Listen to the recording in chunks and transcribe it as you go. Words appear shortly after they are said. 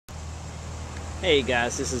Hey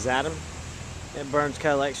guys, this is Adam at Burns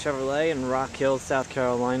Cadillac Chevrolet in Rock Hill, South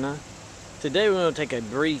Carolina. Today we're going to take a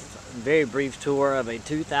very brief tour of a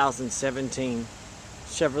 2017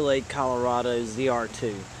 Chevrolet Colorado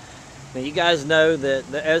ZR2. Now you guys know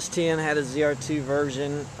that the S10 had a ZR2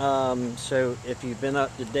 version, so if you've been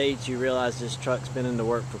up to date you realize this truck's been in the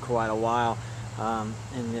work for quite a while,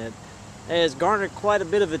 and it has garnered quite a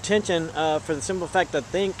bit of attention for the simple fact I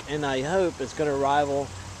think and I hope it's going to rival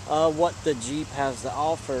what the Jeep has to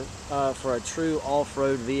offer for a true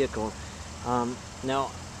off-road vehicle.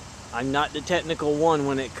 Now, I'm not the technical one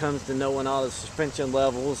when it comes to knowing all the suspension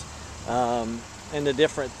levels and the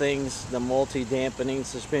different things, the multi-dampening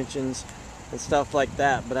suspensions and stuff like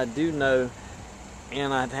that, but I do know,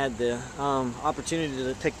 and I've had the opportunity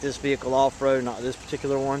to take this vehicle off-road, not this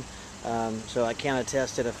particular one, so I can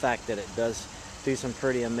attest to the fact that it does do some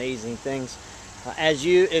pretty amazing things.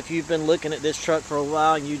 If you've been looking at this truck for a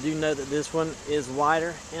while, you do know that this one is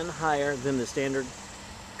wider and higher than the standard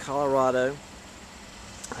Colorado.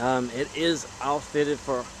 It is outfitted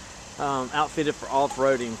for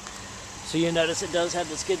off-roading. So you notice it does have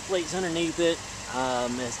the skid plates underneath it.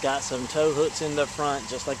 It's got some tow hooks in the front,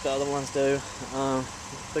 just like the other ones do.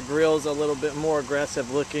 The grill's a little bit more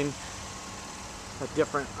aggressive looking. A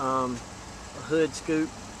different hood scoop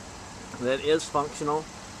that is functional.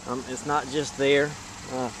 It's not just there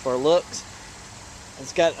for looks.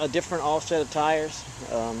 It's got a different offset of tires.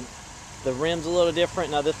 The rim's a little different.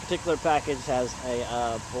 Now this particular package has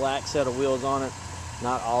a black set of wheels on it.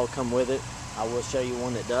 Not all come with it. I will show you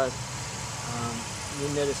one that does. You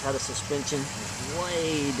notice how the suspension is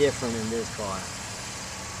way different in this car.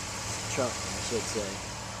 Truck, I should say.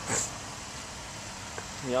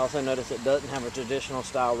 You also notice it doesn't have a traditional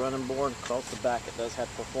style running board. Across the back it does have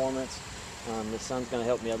performance. The sun's going to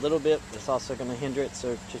help me a little bit, but it's also going to hinder it,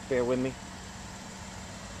 so just bear with me.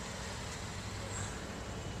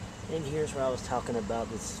 And here's where I was talking about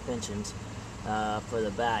the suspensions for the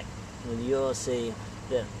back. And you'll see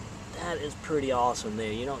that is pretty awesome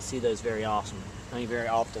there. You don't see those very often.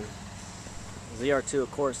 ZR2,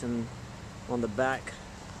 of course, on the back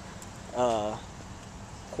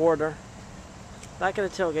quarter. Back of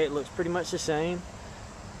the tailgate looks pretty much the same.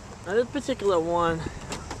 Now this particular one,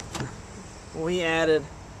 we added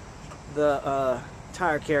the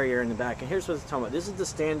tire carrier in the back, and here's what it's talking about. This is the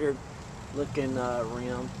standard looking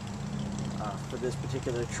rim for this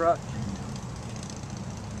particular truck,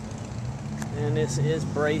 and this is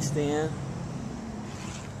braced in.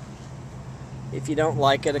 If you don't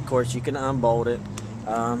like it, of course you can unbolt it,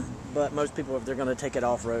 but most people, if they're going to take it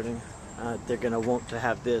off-roading, they're going to want to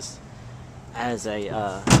have this as an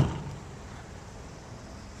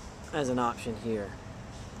option here.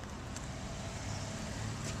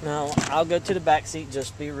 Now, I'll go to the back seat,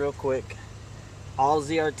 just be real quick. All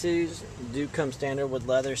ZR2s do come standard with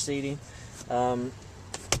leather seating.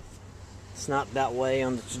 It's not that way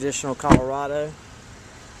on the traditional Colorado.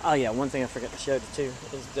 Oh yeah, one thing I forgot to show you too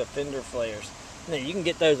is the fender flares. Now, you can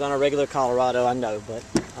get those on a regular Colorado, I know, but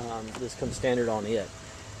this comes standard on it.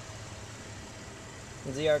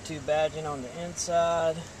 ZR2 badging on the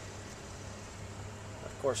inside.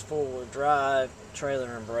 Of course, four-wheel drive,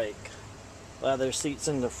 trailer and brake. Leather seats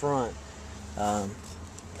in the front.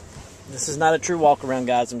 This is not a true walk around,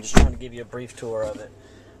 guys. I'm just trying to give you a brief tour of it.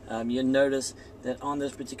 You'll notice that on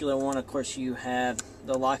this particular one, of course, you have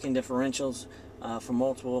the locking differentials for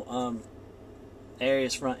multiple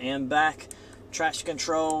areas, front and back. Traction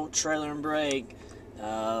control, trailer and brake,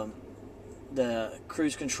 the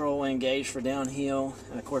cruise control engaged for downhill,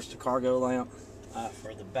 and of course the cargo lamp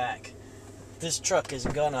for the back. This truck is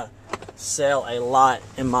gonna sell a lot,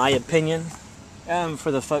 in my opinion.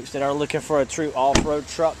 For the folks that are looking for a true off-road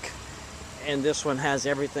truck, and this one has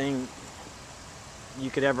everything you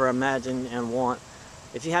could ever imagine and want.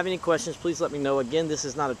 If you have any questions, please let me know. Again, this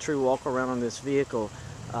is not a true walk around on this vehicle.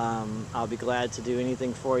 I'll be glad to do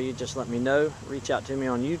anything for you. Just let me know. Reach out to me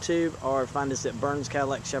on YouTube or find us at Burns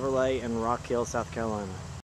Cadillac Chevrolet in Rock Hill, South Carolina.